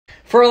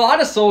For a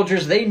lot of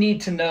soldiers, they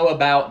need to know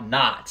about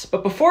knots.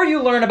 But before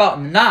you learn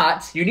about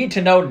knots, you need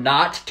to know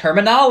knot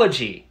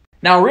terminology.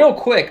 Now, real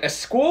quick, a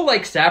school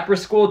like Sapper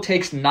School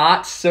takes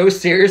knots so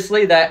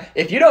seriously that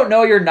if you don't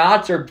know your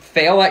knots or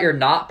fail at your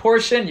knot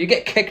portion, you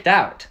get kicked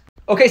out.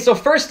 Okay, so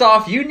first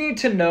off, you need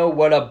to know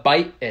what a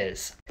bight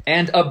is.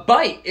 And a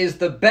bight is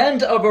the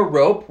bend of a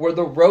rope where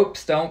the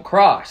ropes don't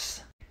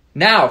cross.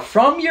 Now,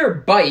 from your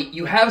bight,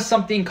 you have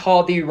something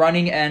called the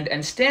running end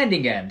and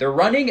standing end. The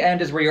running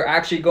end is where you're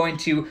actually going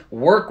to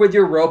work with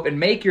your rope and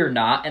make your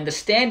knot, and the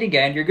standing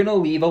end you're going to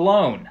leave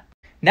alone.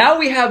 Now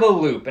we have a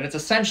loop, and it's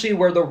essentially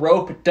where the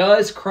rope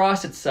does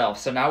cross itself.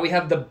 So now we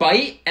have the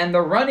bight and the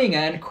running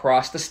end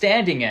cross the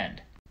standing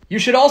end. You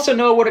should also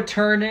know what a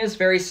turn is.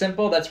 Very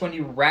simple. That's when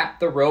you wrap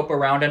the rope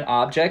around an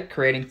object,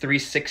 creating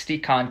 360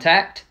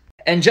 contact.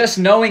 And just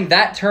knowing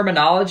that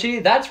terminology,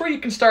 that's where you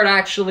can start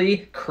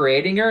actually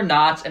creating your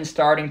knots and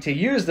starting to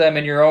use them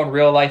in your own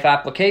real life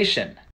application.